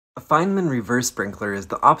A Feynman reverse sprinkler is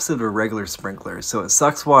the opposite of a regular sprinkler, so it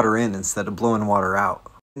sucks water in instead of blowing water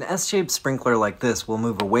out. An S-shaped sprinkler like this will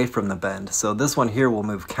move away from the bend, so this one here will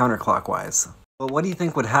move counterclockwise. But what do you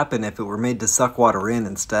think would happen if it were made to suck water in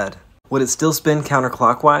instead? Would it still spin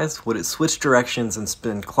counterclockwise? Would it switch directions and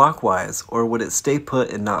spin clockwise? Or would it stay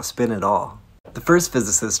put and not spin at all? The first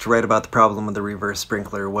physicist to write about the problem of the reverse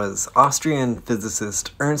sprinkler was Austrian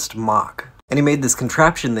physicist Ernst Mach, and he made this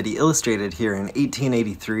contraption that he illustrated here in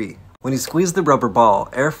 1883. When you squeeze the rubber ball,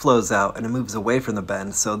 air flows out and it moves away from the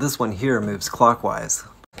bend, so this one here moves clockwise.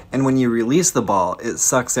 And when you release the ball, it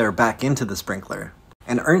sucks air back into the sprinkler.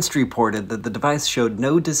 And Ernst reported that the device showed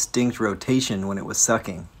no distinct rotation when it was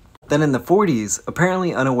sucking. Then in the 40s,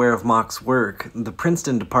 apparently unaware of Mach's work, the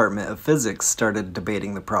Princeton Department of Physics started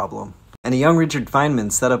debating the problem. And a young Richard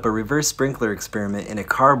Feynman set up a reverse sprinkler experiment in a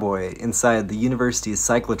carboy inside the university's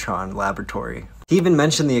cyclotron laboratory. He even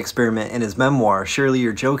mentioned the experiment in his memoir, Surely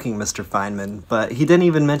You're Joking, Mr. Feynman, but he didn't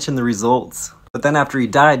even mention the results. But then after he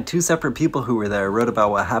died, two separate people who were there wrote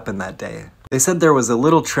about what happened that day. They said there was a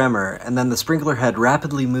little tremor, and then the sprinkler head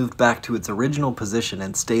rapidly moved back to its original position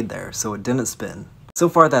and stayed there, so it didn't spin. So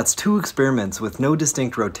far that's two experiments with no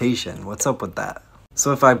distinct rotation. What's up with that?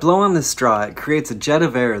 So if I blow on this straw, it creates a jet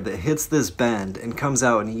of air that hits this bend and comes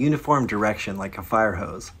out in a uniform direction like a fire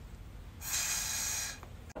hose.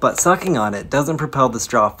 But sucking on it doesn't propel the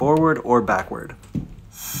straw forward or backward.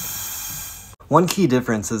 One key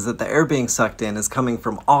difference is that the air being sucked in is coming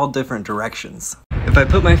from all different directions. If I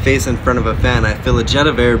put my face in front of a fan, I feel a jet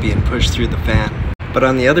of air being pushed through the fan. But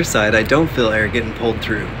on the other side, I don't feel air getting pulled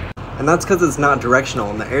through. And that's because it's not directional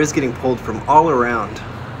and the air is getting pulled from all around.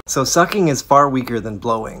 So sucking is far weaker than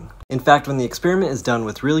blowing. In fact, when the experiment is done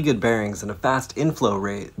with really good bearings and a fast inflow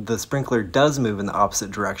rate, the sprinkler does move in the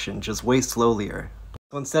opposite direction, just way slowlier.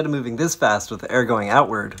 So instead of moving this fast with the air going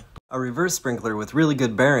outward, a reverse sprinkler with really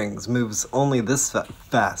good bearings moves only this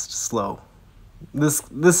fast, slow. This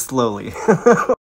slowly.